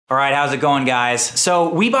All right, how's it going, guys? So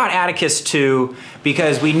we bought Atticus II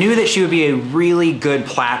because we knew that she would be a really good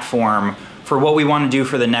platform for what we want to do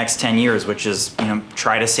for the next 10 years, which is,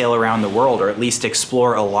 try to sail around the world, or at least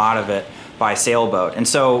explore a lot of it by sailboat. And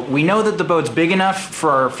so we know that the boat's big enough for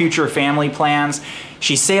our future family plans.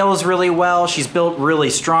 She sails really well, she's built really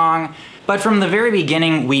strong, but from the very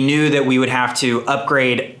beginning, we knew that we would have to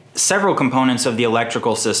upgrade several components of the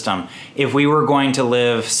electrical system if we were going to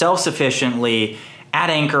live self-sufficiently at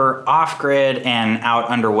anchor, off-grid, and out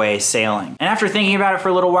underway sailing. And after thinking about it for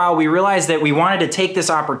a little while, we realized that we wanted to take this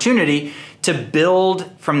opportunity to build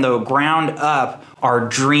from the ground up our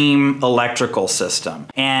dream electrical system.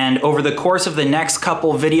 And over the course of the next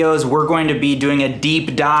couple videos, we're going to be doing a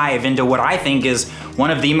deep dive into what I think is one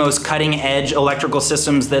of the most cutting-edge electrical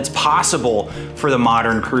systems that's possible for the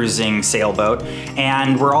modern cruising sailboat.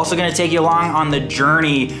 And we're also gonna take you along on the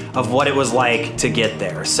journey of what it was like to get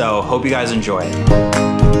there. So hope you guys enjoy it.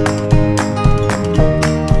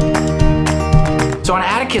 So on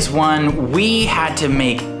Atticus I, we had to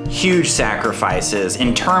make huge sacrifices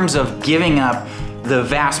in terms of giving up the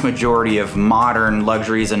vast majority of modern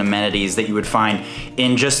luxuries and amenities that you would find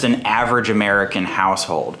in just an average American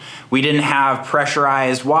household. We didn't have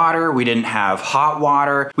pressurized water, we didn't have hot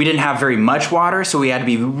water, we didn't have very much water, so we had to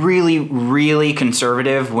be really, really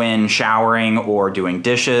conservative when showering or doing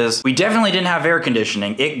dishes. We definitely didn't have air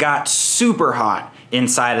conditioning. It got super hot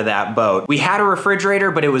inside of that boat. We had a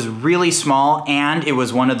refrigerator, but it was really small and it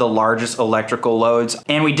was one of the largest electrical loads.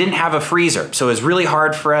 And we didn't have a freezer, so it was really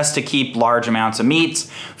hard for us to keep large amounts of meats,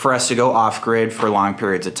 for us to go off-grid for long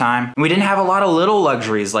periods of time. And we didn't have a lot of little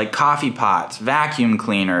luxuries like coffee pots, vacuum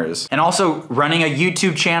cleaners. And also running a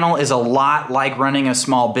YouTube channel is a lot like running a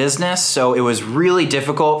small business, so it was really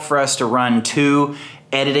difficult for us to run two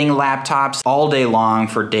editing laptops all day long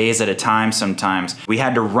for days at a time sometimes. We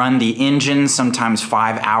had to run the engine sometimes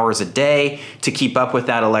 5 hours a day to keep up with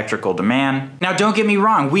that electrical demand. Now don't get me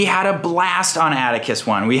wrong, we had a blast on Atticus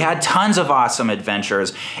I. We had tons of awesome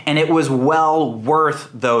adventures and it was well worth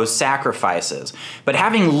those sacrifices. But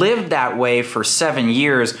having lived that way for 7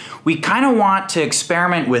 years, we kind of want to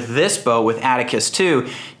experiment with this boat, with Atticus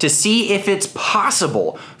II, to see if it's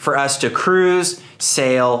possible for us to cruise,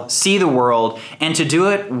 sail, see the world, and to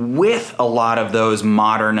do it with a lot of those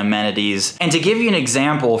modern amenities. And to give you an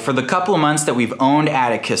example, for the couple of months that we've owned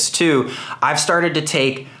Atticus II, I've started to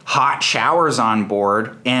take hot showers on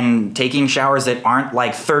board, and taking showers that aren't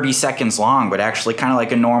like 30 seconds long, but actually kind of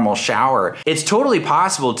like a normal shower. It's totally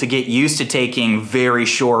possible to get used to taking very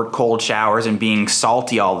short cold showers and being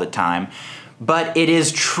salty all the time. But it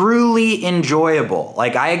is truly enjoyable.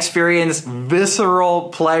 Like, I experience visceral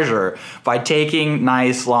pleasure by taking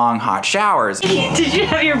nice, long, hot showers. Did you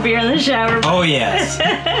have your beer in the shower? Oh yes.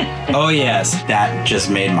 Oh yes. That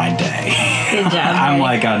just made my day. Good job. I'm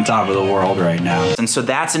like on top of the world right now. And so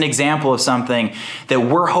that's an example of something that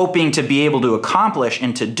we're hoping to be able to accomplish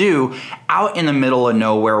and to do out in the middle of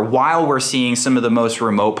nowhere while we're seeing some of the most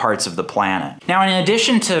remote parts of the planet. Now, in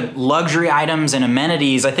addition to luxury items and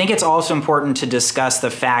amenities, I think it's also important to discuss the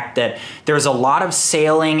fact that there's a lot of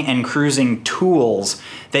sailing and cruising tools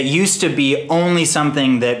that used to be only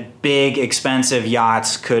something that big, expensive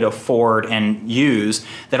yachts could afford and use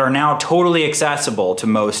that are now totally accessible to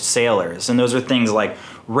most sailors. And those are things like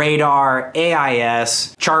radar,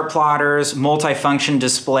 AIS, chart plotters, multifunction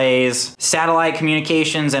displays, satellite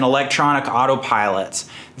communications, and electronic autopilots.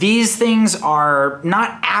 These things are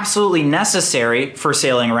not absolutely necessary for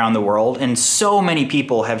sailing around the world, and so many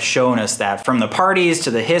people have shown us that, from the Parties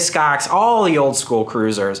to the Hiscocks, all the old school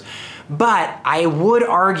cruisers. But I would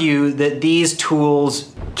argue that these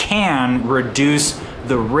tools can reduce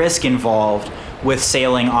the risk involved with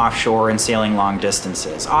sailing offshore and sailing long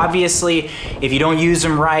distances. Obviously, if you don't use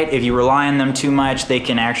them right, if you rely on them too much, they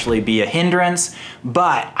can actually be a hindrance,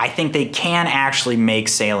 but I think they can actually make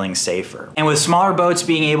sailing safer. And with smaller boats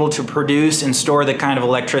being able to produce and store the kind of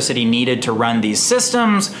electricity needed to run these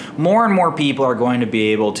systems, more and more people are going to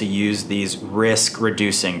be able to use these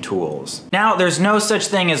risk-reducing tools. Now, there's no such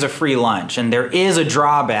thing as a free lunch, and there is a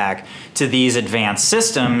drawback to these advanced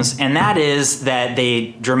systems, and that is that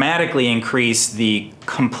they dramatically increase the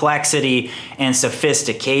complexity and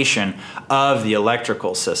sophistication of the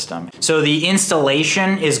electrical system. So the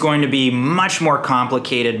installation is going to be much more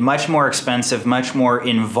complicated, much more expensive, much more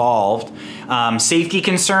involved. Safety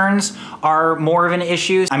concerns are more of an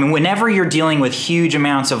issue. I mean, whenever you're dealing with huge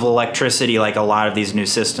amounts of electricity like a lot of these new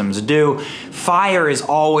systems do, fire is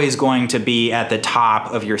always going to be at the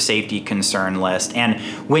top of your safety concern list. And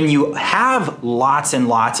when you have lots and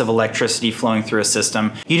lots of electricity flowing through a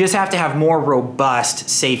system, you just have to have more robust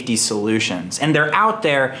safety solutions. And they're out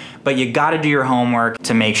there, but you gotta do your homework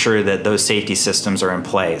to make sure that those safety systems are in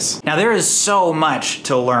place. Now, there is so much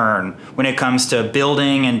to learn when it comes to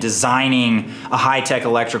building and designing a high-tech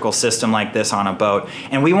electrical system like this on a boat.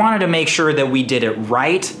 And we wanted to make sure that we did it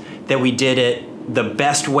right, that we did it the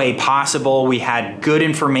best way possible. We had good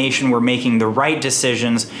information, we're making the right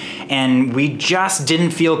decisions, and we just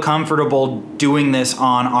didn't feel comfortable doing this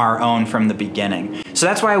on our own from the beginning. So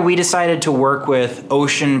that's why we decided to work with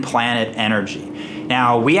Ocean Planet Energy.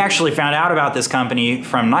 Now, we actually found out about this company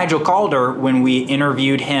from Nigel Calder when we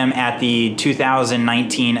interviewed him at the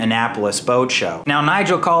 2019 Annapolis Boat Show. Now,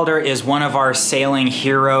 Nigel Calder is one of our sailing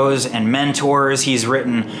heroes and mentors. He's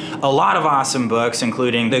written a lot of awesome books,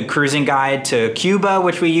 including The Cruising Guide to Cuba,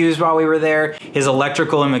 which we used while we were there. His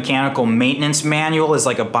electrical and mechanical maintenance manual is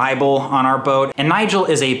like a Bible on our boat. And Nigel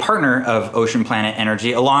is a partner of Ocean Planet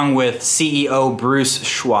Energy, along with CEO Bruce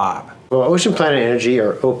Schwab. Well, Ocean Planet Energy,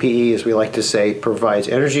 or OPE as we like to say, provides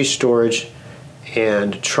energy storage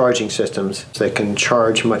and charging systems that can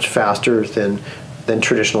charge much faster than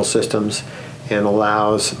traditional systems and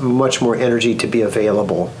allows much more energy to be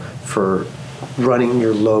available for running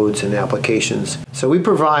your loads and applications. So we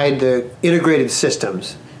provide the integrated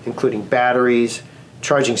systems, including batteries,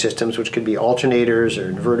 charging systems, which could be alternators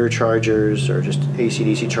or inverter chargers or just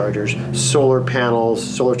AC/DC chargers, solar panels,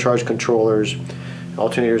 solar charge controllers,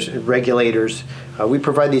 alternators, regulators. We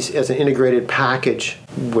provide these as an integrated package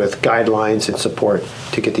with guidelines and support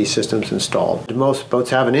to get these systems installed. Most boats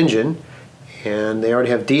have an engine and they already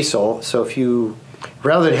have diesel, so if you,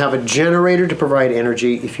 rather than have a generator to provide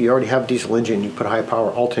energy, if you already have a diesel engine, you put a high power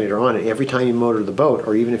alternator on it, every time you motor the boat,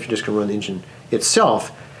 or even if you're just going to run the engine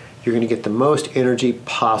itself, you're going to get the most energy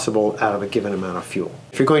possible out of a given amount of fuel.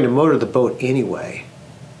 If you're going to motor the boat anyway,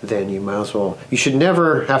 then you might as well, you should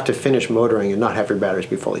never have to finish motoring and not have your batteries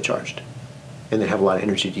be fully charged and then have a lot of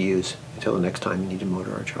energy to use until the next time you need to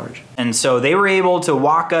motor or charge. And so they were able to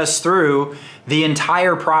walk us through the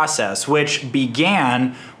entire process, which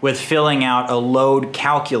began with filling out a load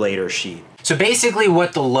calculator sheet. So basically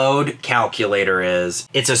what the load calculator is,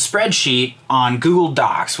 it's a spreadsheet on Google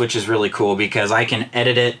Docs, which is really cool because I can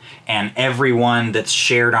edit it and everyone that's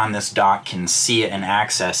shared on this doc can see it and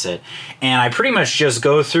access it. And I pretty much just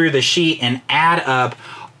go through the sheet and add up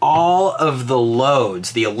all of the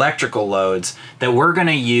loads, the electrical loads that we're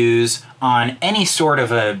gonna use on any sort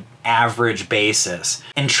of a average basis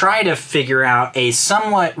and try to figure out a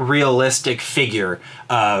somewhat realistic figure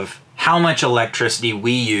of how much electricity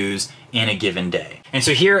we use in a given day. And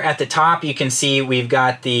so here at the top, you can see we've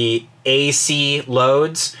got the AC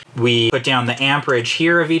loads. We put down the amperage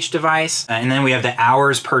here of each device, and then we have the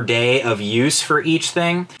hours per day of use for each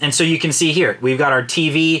thing. And so you can see here, we've got our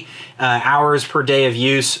TV hours per day of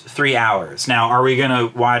use, 3 hours. Now, are we gonna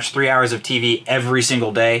watch 3 hours of TV every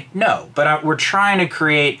single day? No, but we're trying to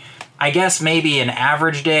create, I guess, maybe an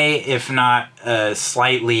average day, if not a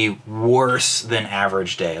slightly worse than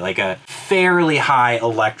average day, like a fairly high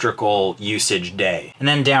electrical usage day. And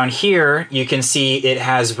then down here, you can see it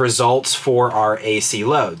has results for our AC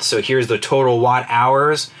loads. So here's the total watt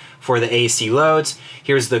hours for the AC loads.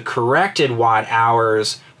 Here's the corrected watt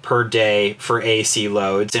hours per day for AC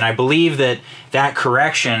loads. And I believe that that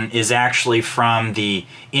correction is actually from the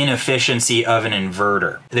inefficiency of an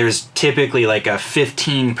inverter. There's typically like a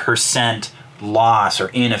 15% loss or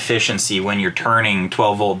inefficiency when you're turning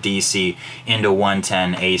 12 volt DC into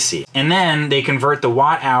 110 AC. And then they convert the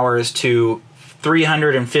watt hours to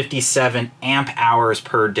 357 amp hours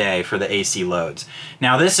per day for the AC loads.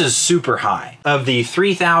 Now this is super high. Of the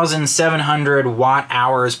 3,700 watt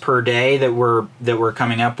hours per day that we're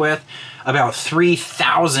coming up with, about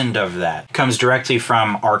 3,000 of that comes directly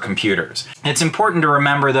from our computers. It's important to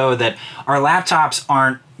remember though that our laptops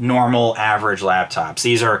aren't normal average laptops.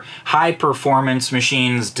 These are high performance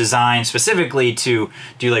machines designed specifically to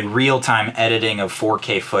do like real-time editing of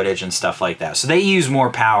 4K footage and stuff like that. So they use more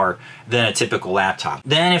power than a typical laptop.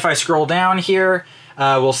 Then if I scroll down here,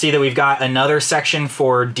 we'll see that we've got another section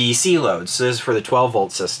for DC loads. So this is for the 12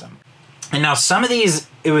 volt system. And now some of these,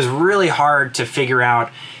 it was really hard to figure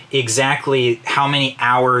out exactly how many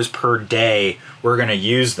hours per day we're gonna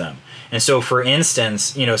use them. And so for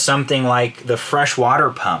instance, you know, something like the freshwater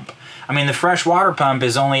pump, I mean, the fresh water pump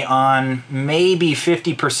is only on maybe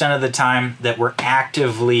 50% of the time that we're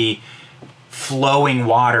actively flowing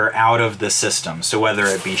water out of the system. So whether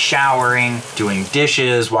it be showering, doing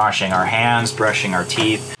dishes, washing our hands, brushing our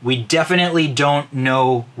teeth, we definitely don't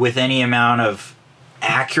know with any amount of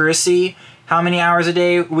accuracy how many hours a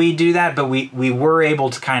day we do that, but we were able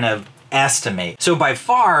to kind of estimate. So by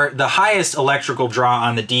far, the highest electrical draw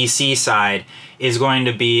on the DC side is going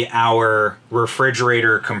to be our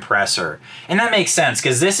refrigerator compressor. And that makes sense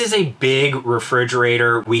because this is a big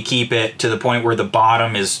refrigerator. We keep it to the point where the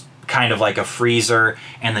bottom is kind of like a freezer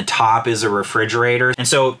and the top is a refrigerator. And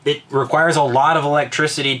so it requires a lot of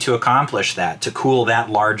electricity to accomplish that, to cool that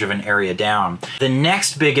large of an area down. The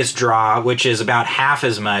next biggest draw, which is about half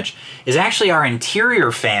as much, is actually our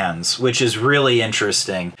interior fans, which is really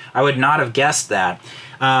interesting. I would not have guessed that.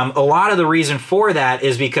 A lot of the reason for that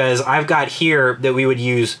is because I've got here that we would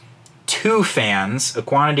use 2 fans, a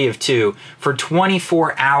quantity of 2, for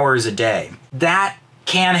 24 hours a day. That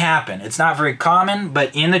can happen. It's not very common,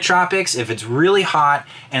 but in the tropics, if it's really hot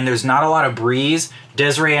and there's not a lot of breeze,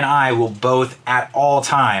 Desiree and I will both at all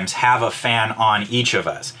times have a fan on each of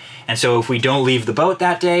us. And so if we don't leave the boat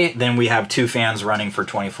that day, then we have 2 fans running for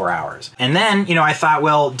 24 hours. And then, you know, I thought,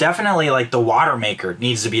 well, definitely like the water maker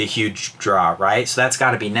needs to be a huge draw, right? So that's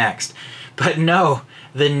got to be next. But no,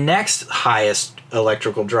 the next highest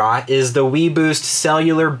electrical draw is the WeBoost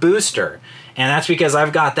cellular booster. And that's because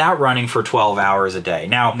I've got that running for 12 hours a day.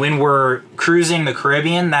 Now, when we're cruising the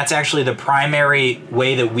Caribbean, that's actually the primary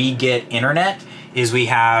way that we get internet, is we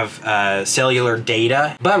have cellular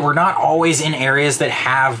data, but we're not always in areas that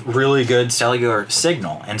have really good cellular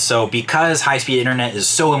signal. And so because high-speed internet is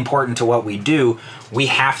so important to what we do, we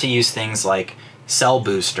have to use things like cell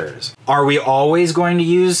boosters. Are we always going to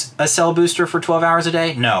use a cell booster for 12 hours a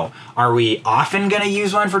day? No. Are we often going to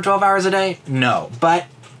use one for 12 hours a day? No. But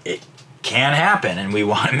it can happen, and we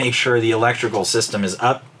want to make sure the electrical system is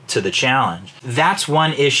up to the challenge. That's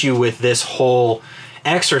one issue with this whole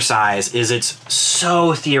exercise, is it's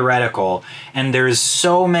so theoretical and there's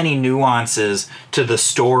so many nuances to the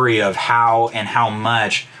story of how and how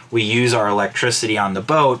much we use our electricity on the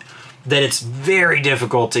boat that it's very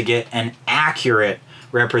difficult to get an accurate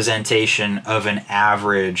representation of an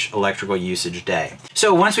average electrical usage day.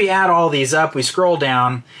 So once we add all these up, we scroll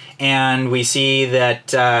down and we see that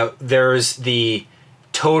there's the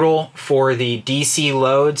total for the DC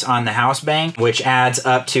loads on the house bank, which adds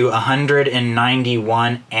up to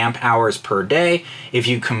 191 amp hours per day. If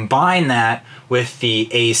you combine that with the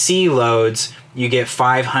AC loads, you get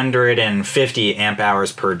 550 amp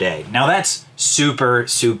hours per day. Now that's super,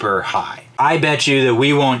 super high. I bet you that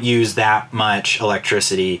we won't use that much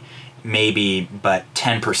electricity, maybe but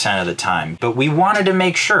 10% of the time. But we wanted to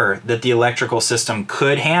make sure that the electrical system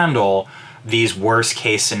could handle these worst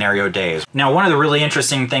case scenario days. Now, one of the really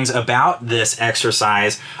interesting things about this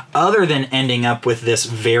exercise, other than ending up with this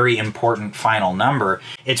very important final number,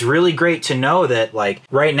 it's really great to know that, like,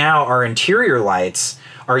 right now our interior lights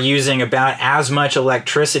are using about as much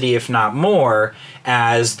electricity, if not more,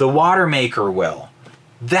 as the water maker will.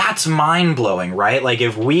 That's mind-blowing, right? Like,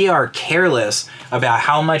 if we are careless about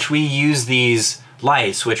how much we use these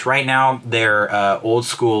lights, which right now they're old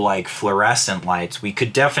school like fluorescent lights, we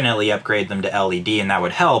could definitely upgrade them to LED and that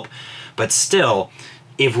would help. But still,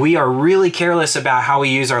 if we are really careless about how we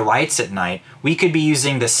use our lights at night, we could be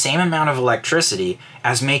using the same amount of electricity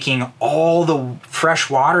as making all the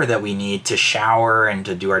fresh water that we need to shower and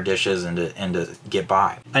to do our dishes and to get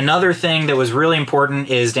by. Another thing that was really important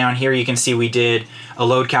is down here you can see we did a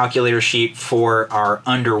load calculator sheet for our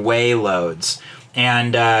underway loads.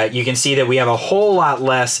 And you can see that we have a whole lot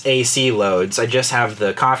less AC loads. I just have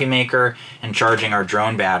the coffee maker and charging our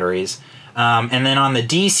drone batteries. And then on the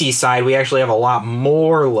DC side, we actually have a lot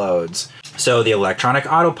more loads. So the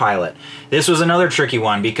electronic autopilot. This was another tricky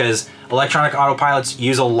one because electronic autopilots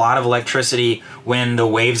use a lot of electricity when the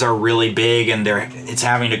waves are really big and it's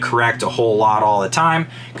having to correct a whole lot all the time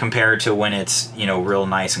compared to when it's, you know, real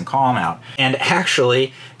nice and calm out. And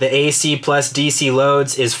actually, the AC plus DC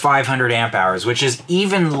loads is 500 amp hours, which is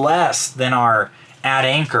even less than our at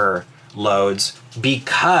anchor loads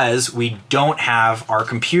because we don't have our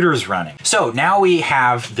computers running. So now we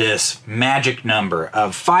have this magic number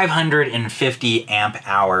of 550 amp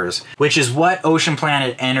hours, which is what Ocean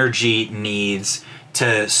Planet Energy needs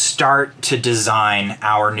to start to design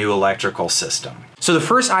our new electrical system. So the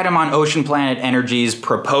first item on Ocean Planet Energy's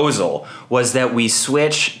proposal was that we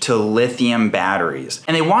switch to lithium batteries.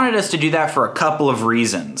 And they wanted us to do that for a couple of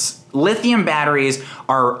reasons. Lithium batteries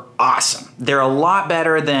are awesome. They're a lot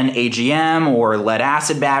better than AGM or lead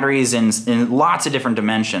acid batteries in lots of different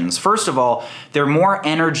dimensions. First of all, they're more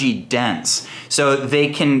energy dense, so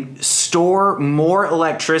they can store more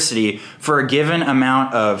electricity for a given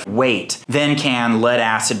amount of weight than can lead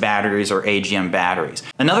acid batteries or AGM batteries.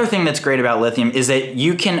 Another thing that's great about lithium is that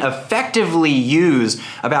you can effectively use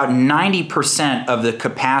about 90% of the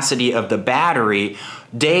capacity of the battery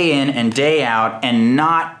day in and day out and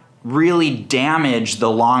not really damage the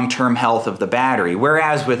long-term health of the battery.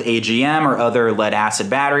 Whereas with AGM or other lead acid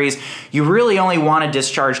batteries, you really only want to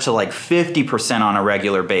discharge to like 50% on a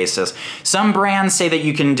regular basis. Some brands say that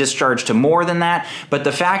you can discharge to more than that, but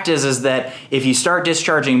the fact is that if you start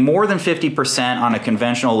discharging more than 50% on a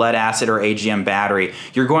conventional lead acid or AGM battery,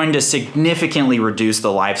 you're going to significantly reduce the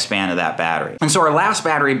lifespan of that battery. And so our last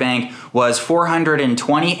battery bank was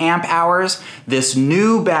 420 amp hours. This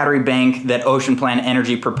new battery bank that Ocean Planet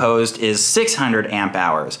Energy proposed is 600 amp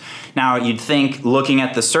hours. Now you'd think, looking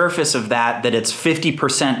at the surface of that it's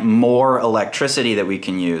 50% more electricity that we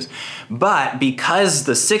can use. But because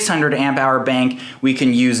the 600 amp hour bank, we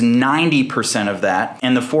can use 90% of that,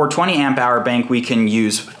 and the 420 amp hour bank, we can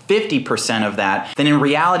use 50% of that, then in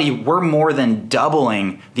reality, we're more than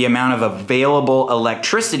doubling the amount of available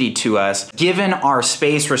electricity to us, given our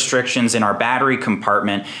space restrictions in our battery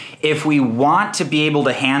compartment. If we want to be able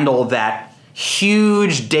to handle that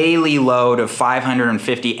huge daily load of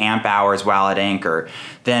 550 amp hours while at anchor,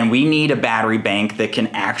 then we need a battery bank that can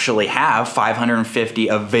actually have 550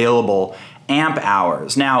 available amp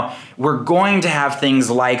hours. Now, we're going to have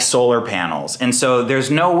things like solar panels, and so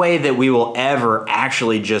there's no way that we will ever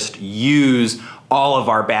actually just use all of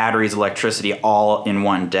our battery's electricity all in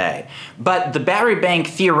one day. But the battery bank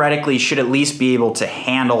theoretically should at least be able to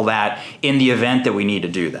handle that in the event that we need to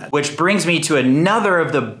do that. Which brings me to another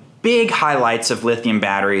of the big highlights of lithium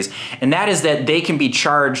batteries, and that is that they can be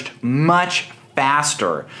charged much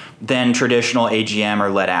faster than traditional AGM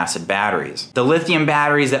or lead acid batteries. The lithium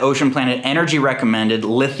batteries that Ocean Planet Energy recommended,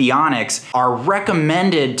 Lithionics, are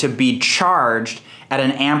recommended to be charged at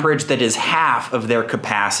an amperage that is half of their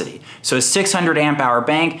capacity. So a 600 amp hour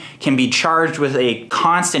bank can be charged with a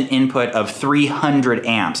constant input of 300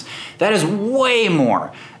 amps. That is way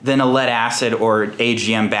more than a lead acid or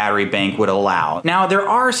AGM battery bank would allow. Now, there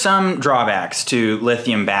are some drawbacks to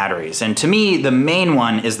lithium batteries, and to me, the main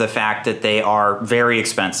one is the fact that they are very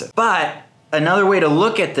expensive. But another way to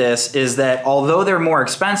look at this is that although they're more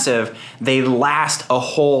expensive, they last a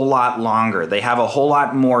whole lot longer. They have a whole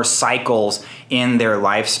lot more cycles in their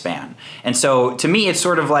lifespan. And so to me, it's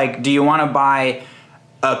sort of like, do you want to buy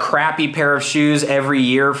a crappy pair of shoes every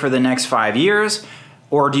year for the next 5 years?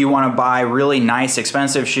 Or do you want to buy really nice,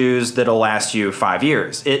 expensive shoes that'll last you 5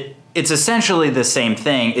 years? It's essentially the same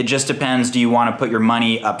thing. It just depends, do you want to put your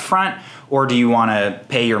money up front, or do you want to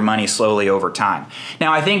pay your money slowly over time?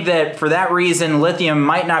 Now, I think that for that reason, lithium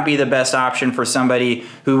might not be the best option for somebody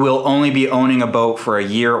who will only be owning a boat for a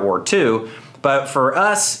year or two. But for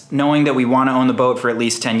us, knowing that we want to own the boat for at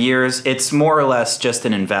least 10 years, it's more or less just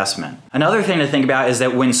an investment. Another thing to think about is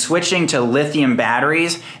that when switching to lithium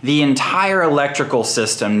batteries, the entire electrical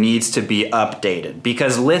system needs to be updated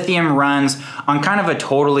because lithium runs on kind of a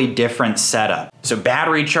totally different setup. So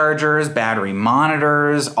battery chargers, battery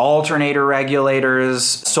monitors, alternator regulators,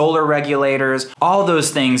 solar regulators, all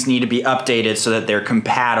those things need to be updated so that they're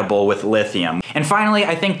compatible with lithium. And finally,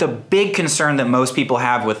 I think the big concern that most people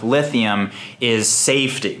have with lithium is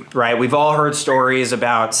safety, right? We've all heard stories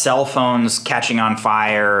about cell phones catching on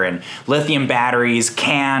fire, and lithium batteries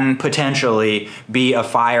can potentially be a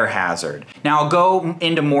fire hazard. Now, I'll go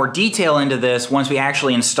into more detail into this once we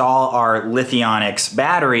actually install our Lithionics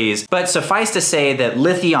batteries, but suffice to say that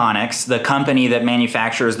Lithionics, the company that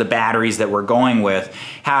manufactures the batteries that we're going with,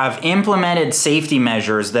 have implemented safety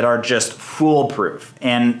measures that are just foolproof.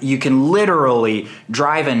 And you can literally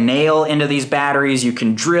drive a nail into these batteries, you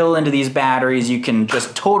can drill into these batteries, you can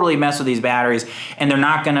just totally mess with these batteries, and they're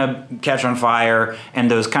not gonna catch on fire, and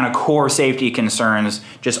those kind of core safety concerns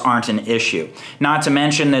just aren't an issue. Not to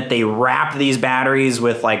mention that they wrap these batteries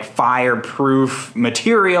with like fireproof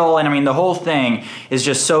material, and I mean the whole thing is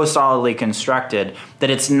just so solidly constructed that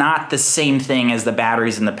it's not the same thing as the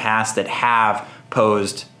batteries in the past that have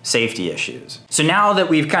posed safety issues. So now that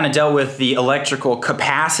we've kind of dealt with the electrical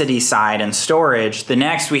capacity side and storage, the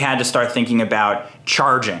next we had to start thinking about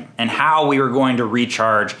charging and how we were going to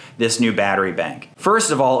recharge this new battery bank.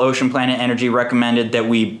 First of all, Ocean Planet Energy recommended that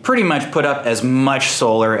we pretty much put up as much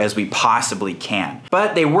solar as we possibly can.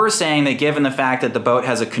 But they were saying that given the fact that the boat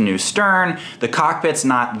has a canoe stern, the cockpit's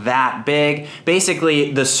not that big,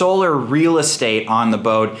 basically the solar real estate on the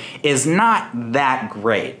boat is not that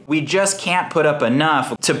great. We just can't put up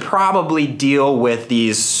enough to probably deal with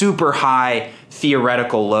these super high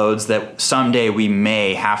theoretical loads that someday we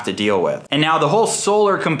may have to deal with. And now the whole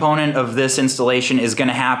solar component of this installation is going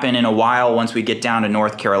to happen in a while once we get down to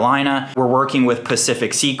North Carolina. We're working with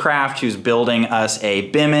Pacific Seacraft, who's building us a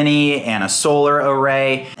bimini and a solar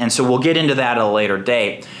array, and so we'll get into that at a later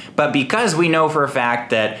date. But because we know for a fact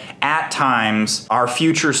that at times our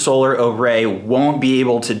future solar array won't be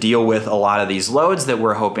able to deal with a lot of these loads that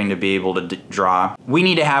we're hoping to be able to draw, we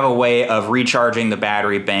need to have a way of recharging the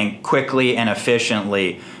battery bank quickly and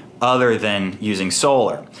efficiently other than using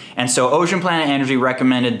solar. And so Ocean Planet Energy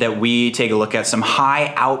recommended that we take a look at some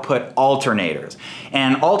high output alternators.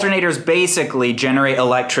 And alternators basically generate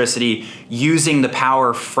electricity using the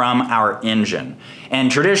power from our engine. And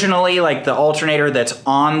traditionally, like the alternator that's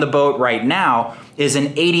on the boat right now is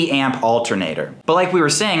an 80 amp alternator. But like we were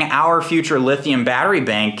saying, our future lithium battery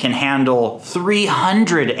bank can handle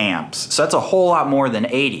 300 amps. So that's a whole lot more than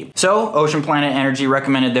 80. So Ocean Planet Energy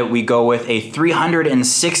recommended that we go with a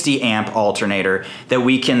 360 amp alternator that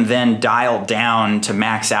we can then dial down to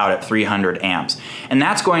max out at 300 amps. And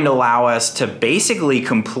that's going to allow us to basically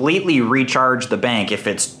completely recharge the bank if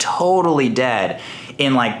it's totally dead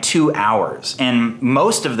in like 2 hours. And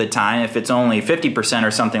most of the time, if it's only 50% or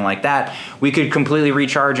something like that, we could completely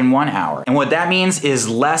recharge in 1 hour. And what that means is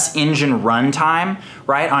less engine run time,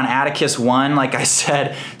 right? On Atticus I, like I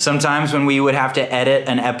said, sometimes when we would have to edit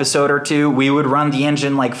an episode or two, we would run the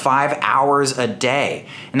engine like 5 hours a day.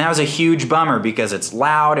 And that was a huge bummer because it's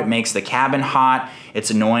loud, it makes the cabin hot, it's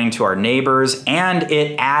annoying to our neighbors, and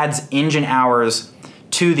it adds engine hours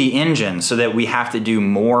to the engine so that we have to do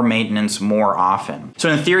more maintenance more often. So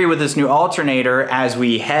in theory, with this new alternator, as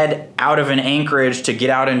we head out of an anchorage to get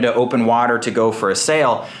out into open water to go for a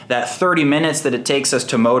sail, that 30 minutes that it takes us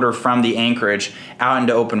to motor from the anchorage out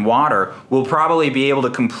into open water, we'll probably be able to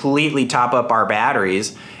completely top up our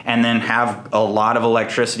batteries and then have a lot of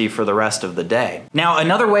electricity for the rest of the day. Now,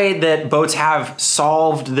 another way that boats have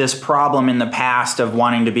solved this problem in the past of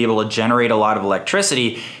wanting to be able to generate a lot of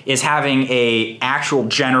electricity is having an actual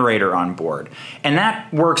generator on board. And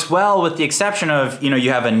that works well with the exception of, you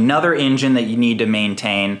have another engine that you need to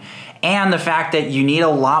maintain, and the fact that you need a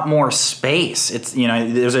lot more space. It's,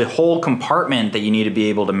 there's a whole compartment that you need to be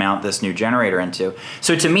able to mount this new generator into.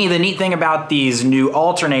 So to me, the neat thing about these new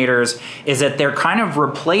alternators is that they're kind of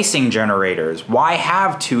replacing generators. Why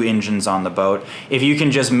have two engines on the boat if you can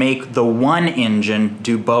just make the one engine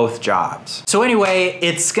do both jobs? So anyway,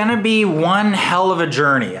 it's gonna be one hell of a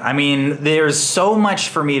journey. I mean, there's so much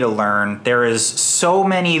for me to learn. There is so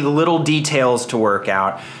many little details to work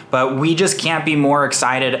out, but we just can't be more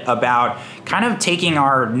excited about kind of taking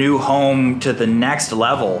our new home to the next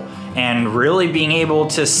level and really being able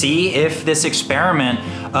to see if this experiment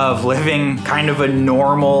of living kind of a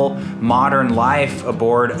normal modern life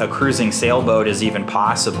aboard a cruising sailboat is even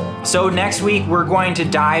possible. So next week we're going to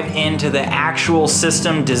dive into the actual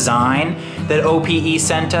system design that OPE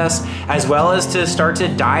sent us, as well as to start to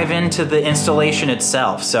dive into the installation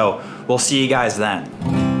itself. So we'll see you guys then.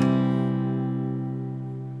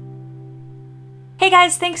 Hey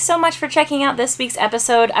guys, thanks so much for checking out this week's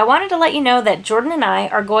episode. I wanted to let you know that Jordan and I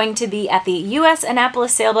are going to be at the US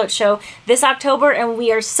Annapolis Sailboat Show this October, and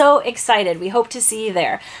we are so excited. We hope to see you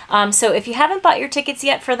there. So if you haven't bought your tickets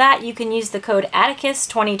yet for that, you can use the code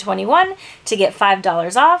Atticus2021 to get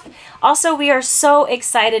 $5 off. Also, we are so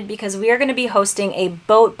excited because we are going to be hosting a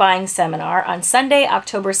boat buying seminar on Sunday,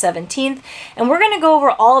 October 17th, and we're going to go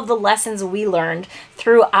over all of the lessons we learned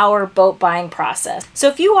through our boat buying process. So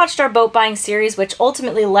if you watched our boat buying series, which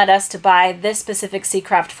ultimately led us to buy this specific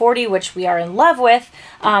Seacraft 40, which we are in love with,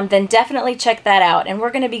 then definitely check that out. And we're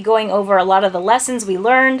going to be going over a lot of the lessons we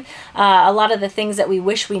learned, a lot of the things that we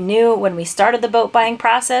wish we knew when we started the boat buying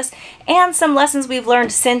process, and some lessons we've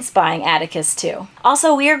learned since buying Atticus II.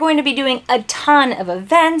 Also, we are going to be doing a ton of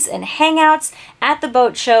events and hangouts at the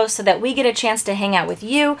boat show so that we get a chance to hang out with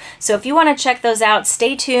you. So if you want to check those out,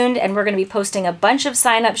 stay tuned, and we're going to be posting a bunch of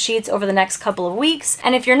sign-up sheets over the next couple of weeks.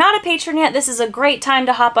 And if you're not a patron yet, this is a great great time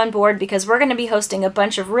to hop on board because we're going to be hosting a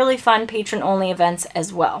bunch of really fun patron-only events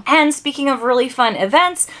as well. And speaking of really fun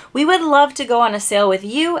events, we would love to go on a sail with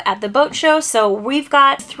you at the boat show. So we've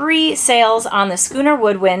got 3 sails on the schooner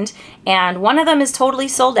Woodwind, and one of them is totally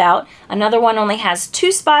sold out. Another one only has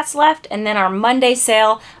 2 spots left, and then our Monday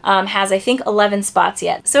sail has, I think, 11 spots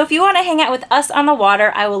yet. So if you want to hang out with us on the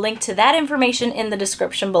water, I will link to that information in the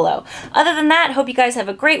description below. Other than that, hope you guys have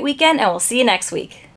a great weekend, and we'll see you next week.